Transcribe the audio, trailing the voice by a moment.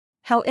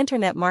How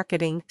internet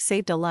marketing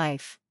saved a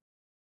life.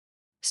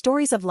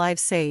 Stories of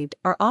lives saved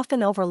are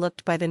often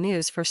overlooked by the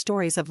news for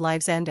stories of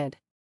lives ended.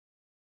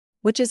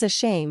 Which is a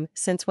shame,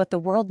 since what the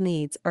world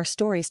needs are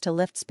stories to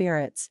lift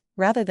spirits,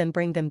 rather than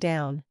bring them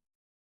down.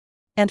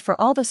 And for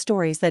all the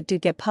stories that do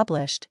get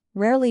published,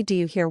 rarely do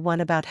you hear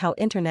one about how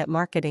internet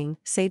marketing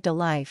saved a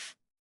life.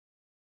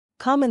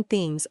 Common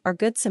themes are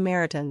Good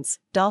Samaritans,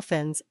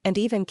 dolphins, and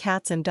even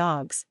cats and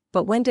dogs,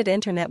 but when did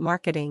internet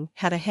marketing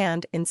had a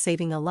hand in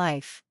saving a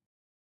life?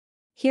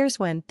 Here's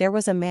when. There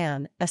was a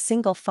man, a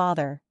single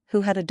father,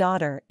 who had a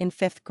daughter in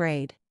 5th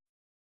grade.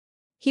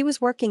 He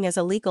was working as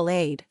a legal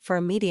aid for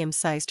a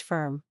medium-sized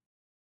firm.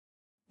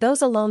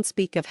 Those alone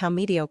speak of how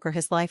mediocre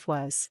his life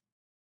was.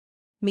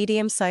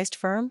 Medium-sized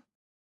firm?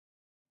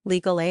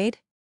 Legal aid?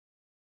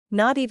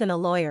 Not even a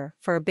lawyer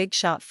for a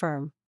big-shot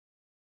firm.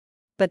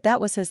 But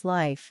that was his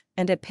life,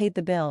 and it paid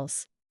the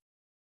bills.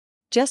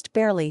 Just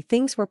barely.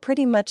 Things were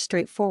pretty much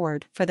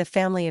straightforward for the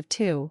family of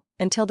two,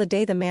 until the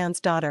day the man's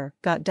daughter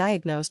got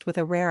diagnosed with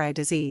a rare eye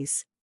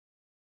disease.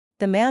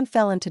 The man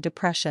fell into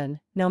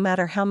depression. No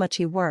matter how much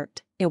he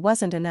worked, it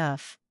wasn't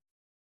enough.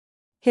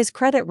 His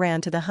credit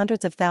ran to the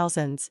hundreds of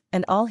thousands,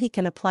 and all he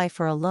can apply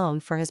for a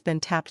loan for has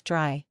been tapped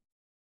dry.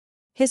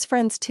 His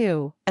friends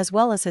too, as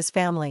well as his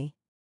family.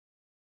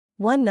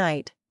 One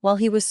night, while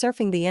he was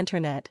surfing the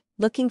internet,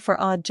 looking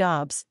for odd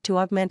jobs to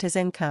augment his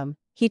income,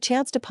 he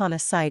chanced upon a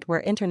site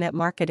where internet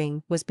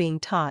marketing was being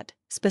taught,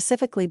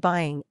 specifically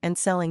buying and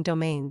selling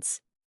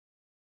domains.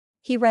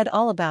 He read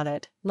all about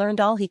it,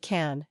 learned all he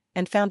can,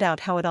 and found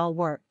out how it all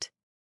worked.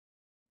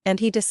 And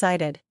he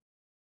decided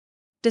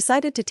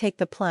to take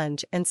the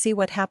plunge and see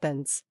what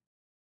happens.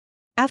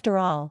 After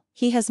all,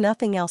 he has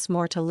nothing else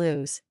more to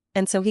lose,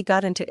 and so he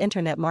got into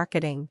internet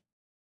marketing.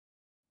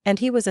 And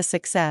he was a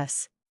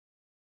success.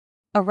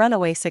 A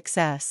runaway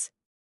success.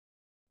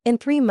 In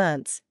 3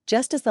 months,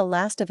 just as the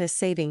last of his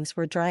savings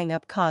were drying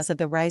up cause of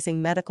the rising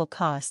medical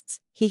costs,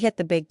 he hit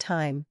the big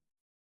time.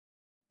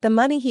 The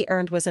money he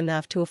earned was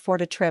enough to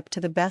afford a trip to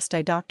the best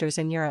eye doctors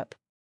in Europe.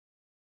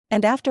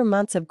 And after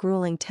months of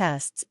grueling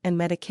tests and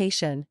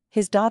medication,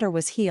 his daughter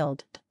was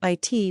healed.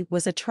 It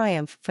was a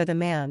triumph for the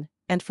man,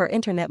 and for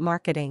internet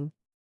marketing.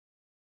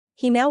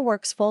 He now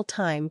works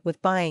full-time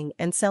with buying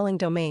and selling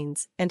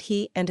domains, and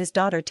he and his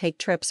daughter take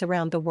trips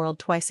around the world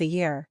twice a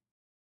year.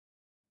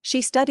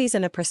 She studies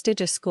in a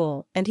prestigious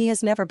school, and he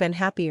has never been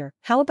happier.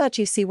 How about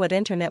you see what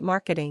internet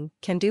marketing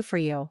can do for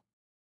you?